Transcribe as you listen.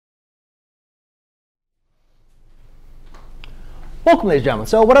Welcome, ladies and gentlemen.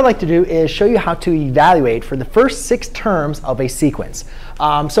 So what I'd like to do is show you how to evaluate for the first 6 terms of a sequence.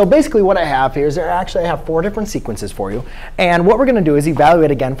 So basically what I have here is I have 4 different sequences for you. And what we're going to do is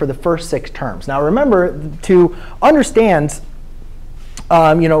evaluate again for the first 6 terms. Now remember, to understand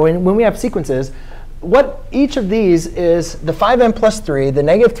when we have sequences, what each of these is the 5n plus 3, the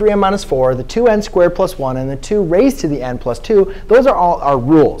negative 3n minus 4, the 2n squared plus 1, and the 2 raised to the n plus 2. Those are all our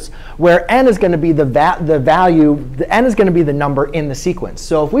rules, where n is going to be the n is going to be the number in the sequence.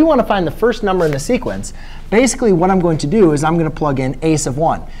 So if we want to find the first number in the sequence, basically what I'm going to do is I'm going to plug in a sub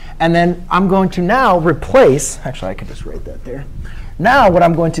 1. And then I'm going to now replace, actually I could just write that there. Now what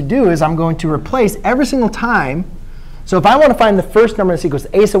I'm going to do is I'm going to replace every single time. So if I want to find the first number in the sequence,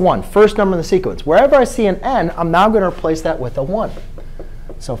 a sub 1, first number in the sequence, wherever I see an n, I'm now going to replace that with a 1.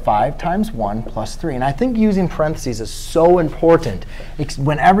 So 5 times 1 plus 3. And I think using parentheses is so important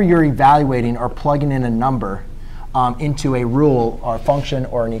whenever you're evaluating or plugging in a number into a rule or a function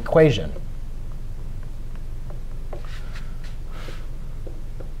or an equation.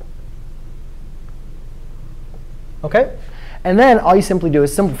 OK? And then all you simply do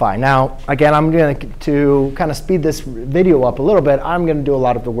is simplify. Now, again, I'm going to kind of speed this video up a little bit. I'm going to do a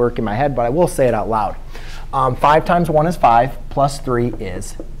lot of the work in my head, but I will say it out loud. 5 times 1 is 5, plus 3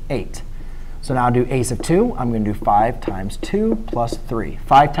 is 8. So now I'll do a sub 2. I'm going to do 5 times 2 plus 3.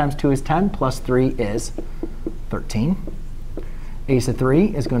 5 times 2 is 10, plus 3 is 13. A sub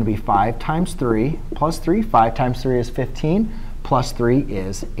 3 is going to be 5 times 3 plus 3. 5 times 3 is 15, plus 3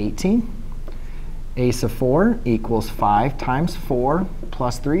 is 18. A sub 4 equals 5 times 4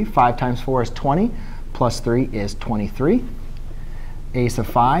 plus 3. 5 times 4 is 20, plus 3 is 23. A sub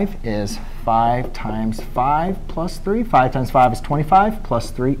 5 is 5 times 5 plus 3. 5 times 5 is 25,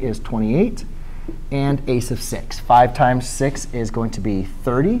 plus 3 is 28. And a sub 6. 5 times 6 is going to be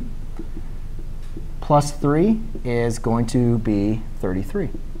 30, plus 3 is going to be 33.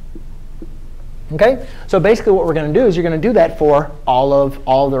 OK? So basically what we're going to do is you're going to do that for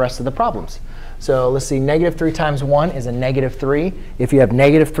all the rest of the problems. So let's see, negative 3 times 1 is a negative 3. If you have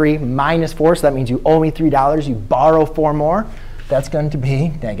negative 3 minus 4, so that means you owe me $3, you borrow 4 more, that's going to be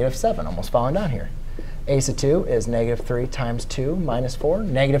negative 7, almost falling down here. A sub 2 is negative 3 times 2 minus 4.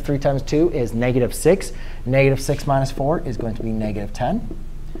 Negative 3 times 2 is negative 6. Negative 6 minus 4 is going to be negative 10.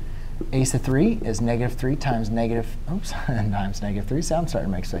 A sub 3 is negative 3 times negative, times negative 3. So I'm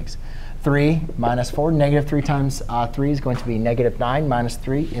starting to make mistakes. 3 minus 4, negative 3 times 3 is going to be negative 9. Minus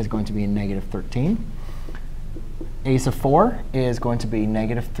 3 is going to be negative 13. A sub 4 is going to be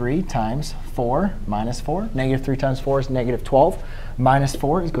negative 3 times 4 minus 4. Negative 3 times 4 is negative 12. Minus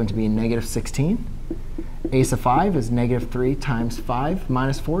 4 is going to be negative 16. A sub 5 is negative 3 times 5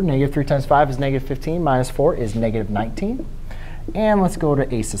 minus 4. Negative 3 times 5 is negative 15. Minus 4 is negative 19. And let's go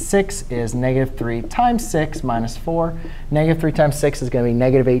to a sub 6 is negative 3 times 6 minus 4. Negative 3 times 6 is going to be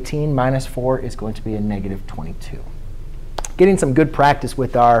negative 18. Minus 4 is going to be a negative 22. Getting some good practice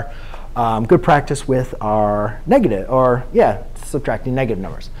with our negative, or subtracting negative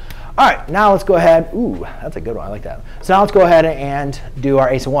numbers. All right, now let's go ahead. Ooh, that's a good one. I like that. So now let's go ahead and do our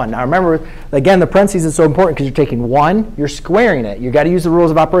a sub 1. Now remember, again, the parentheses is so important because you're taking 1, you're squaring it. You've got to use the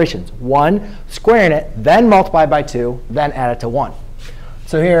rules of operations. 1, squaring it, then multiply by 2, then add it to 1.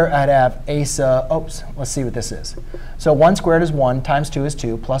 So here I'd have a sub, let's see what this is. So 1 squared is 1, times 2 is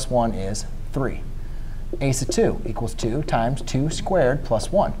 2, plus 1 is 3. A sub 2 equals 2 times 2 squared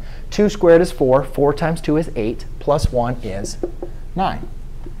plus 1. 2 squared is 4. 4 times 2 is 8, plus 1 is 9.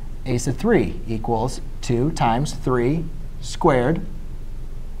 A sub 3 equals 2 times 3 squared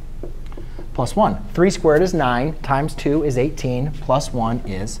plus 1. 3 squared is 9, times 2 is 18, plus 1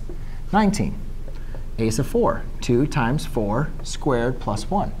 is 19. A sub 4, 2 times 4 squared plus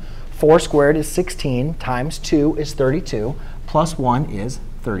 1. 4 squared is 16, times 2 is 32, plus 1 is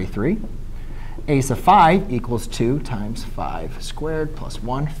 33. A sub 5 equals 2 times 5 squared plus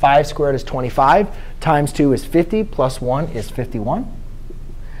 1. 5 squared is 25, times 2 is 50, plus 1 is 51.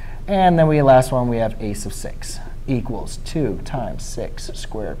 And then last one, we have a sub 6 equals 2 times 6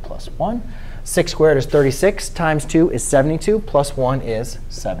 squared plus 1. 6 squared is 36, times 2 is 72, plus 1 is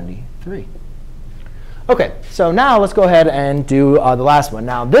 73. OK, so now let's go ahead and do the last one.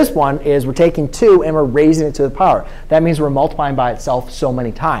 Now this one is we're taking 2 and we're raising it to the power. That means we're multiplying by itself so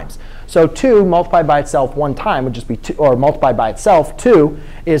many times. So 2 multiplied by itself 1 time would just be 2, or multiplied by itself 2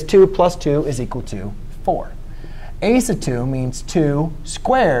 is 2 plus 2 is equal to 4. A sub 2 means 2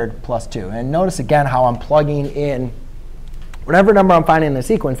 squared plus 2. And notice again how I'm plugging in whatever number I'm finding in the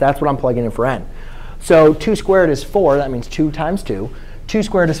sequence, that's what I'm plugging in for n. So 2 squared is 4. That means 2 times 2. 2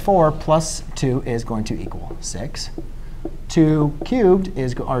 squared is 4 plus 2 is going to equal 6. 2 cubed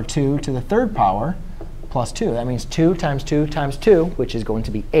is, or 2 to the 3rd power plus 2. That means 2 times 2 times 2, which is going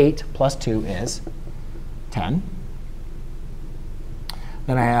to be 8, plus 2 is 10.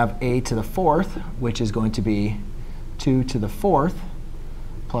 Then I have a to the 4th, which is going to be 2 to the 4th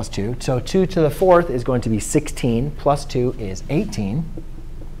plus 2. So 2 to the 4th is going to be 16, plus 2 is 18.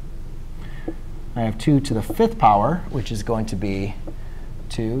 I have 2 to the 5th power, which is going to be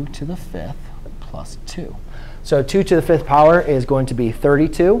 2 to the 5th plus 2. So 2 to the 5th power is going to be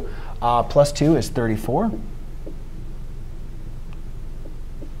 32. Plus 2 is 34.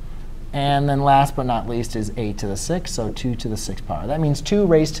 And then last but not least is a to the 6th, so 2 to the 6th power. That means 2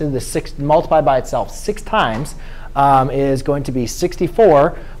 raised to the 6th multiplied by itself 6 times is going to be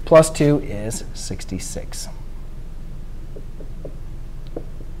 64, plus 2 is 66.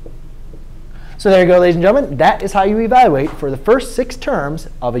 So there you go, ladies and gentlemen. That is how you evaluate for the first 6 terms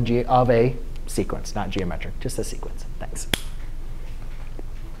of a sequence, not geometric, just a sequence. Thanks.